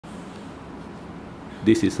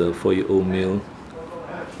This is a 4-year-old male,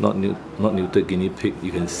 not neutered guinea pig.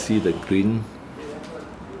 You can see the green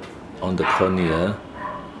on the cornea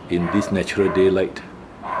in this natural daylight,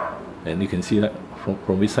 and you can see that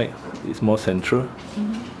from this side it's more central.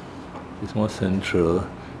 It's more central.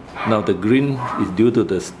 Now the green is due to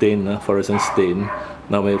the stain, fluorescent stain.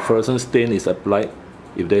 Now when fluorescent stain is applied,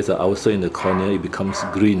 if there's an ulcer in the cornea, it becomes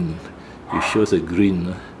green. It shows a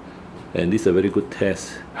green, and this is a very good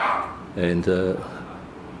test. And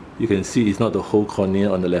you can see it's not the whole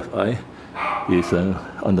cornea on the left eye. It's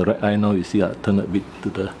on the right eye now. You see, turn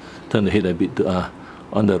the head a bit to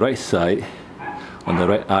on the right side, on the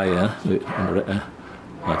right eye. On the right eye.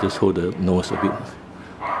 Just hold the nose a bit.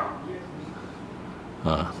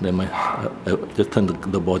 Then just turn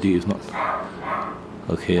the body. Is not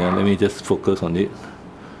okay. Let me just focus on it.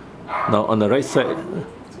 Now on the right side,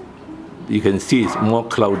 you can see it's more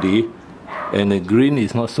cloudy, and the green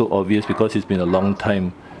is not so obvious because it's been a long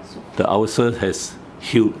time. The ulcer has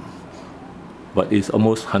healed, but it's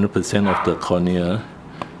almost 100% of the cornea,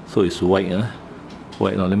 so it's white.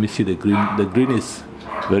 White. Now let me see the green. The green is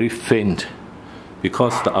very faint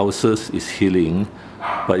because the ulcers is healing,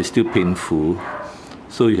 but it's still painful.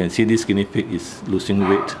 So you can see this guinea pig is losing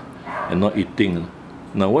weight and not eating.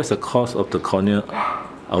 Now what's the cause of the corneal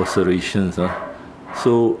ulcerations?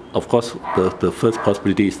 So of course the first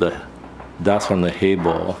possibility is the dust from the hay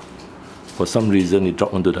ball. For some reason it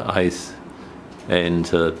dropped onto the eyes, and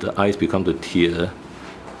the eyes become the tear,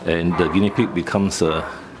 and the guinea pig becomes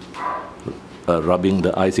rubbing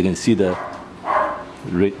the eyes. You can see the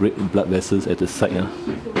red blood vessels at the side.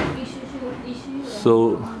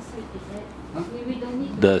 So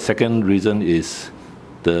the second reason is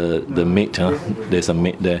the mate. There's a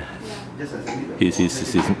mate there.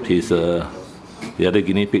 The other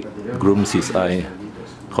guinea pig grooms his eye,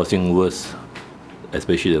 causing worse,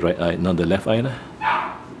 especially the right eye. Now the left eye,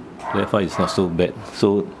 left eye is not so bad.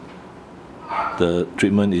 So the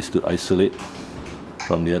treatment is to isolate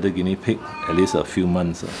from the other guinea pig at least a few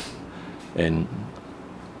months, and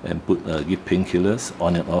give painkillers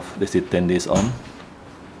on and off. Let's say 10 days on,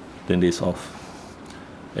 10 days off,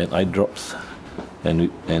 and eye drops,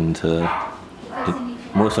 and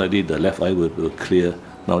most likely the left eye will clear.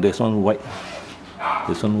 Now there's one white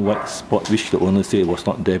spot which the owner said was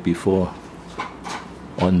not there before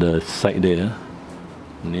on the side there,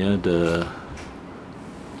 near the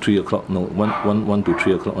 3 o'clock. No, 1 to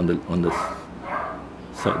 3 o'clock on the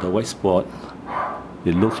side. The white spot,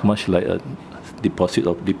 it looks much like a deposit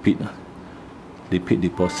of lipid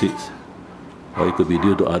deposits, or it could be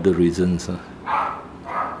due to other reasons.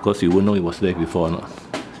 Because you wouldn't know it was there before or not.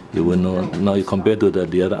 You wouldn't know. Now you compare to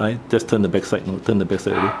the other eye. Just turn the back side. No, turn the back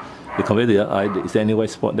side already. You compare to the other eye. Is there any white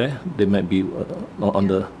spot there? There might be on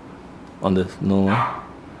the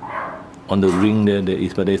ring there. There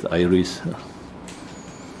is, but there's iris.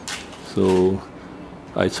 So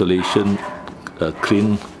isolation,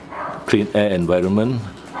 clean air environment,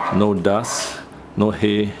 no dust, no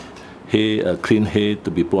hay, clean hay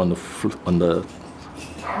to be put on the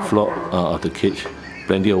floor of the cage.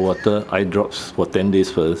 Plenty of water, eye drops for 10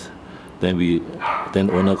 days first. Then the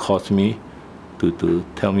owner calls me to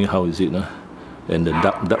tell me how is it, and the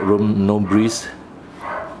dark room, no breeze,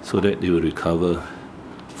 so that they will recover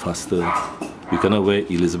faster. We cannot wear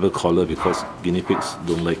Elizabeth collar because guinea pigs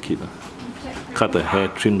don't like it. Cut the hair,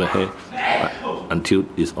 trim the hair until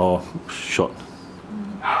it's all short.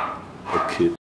 Okay.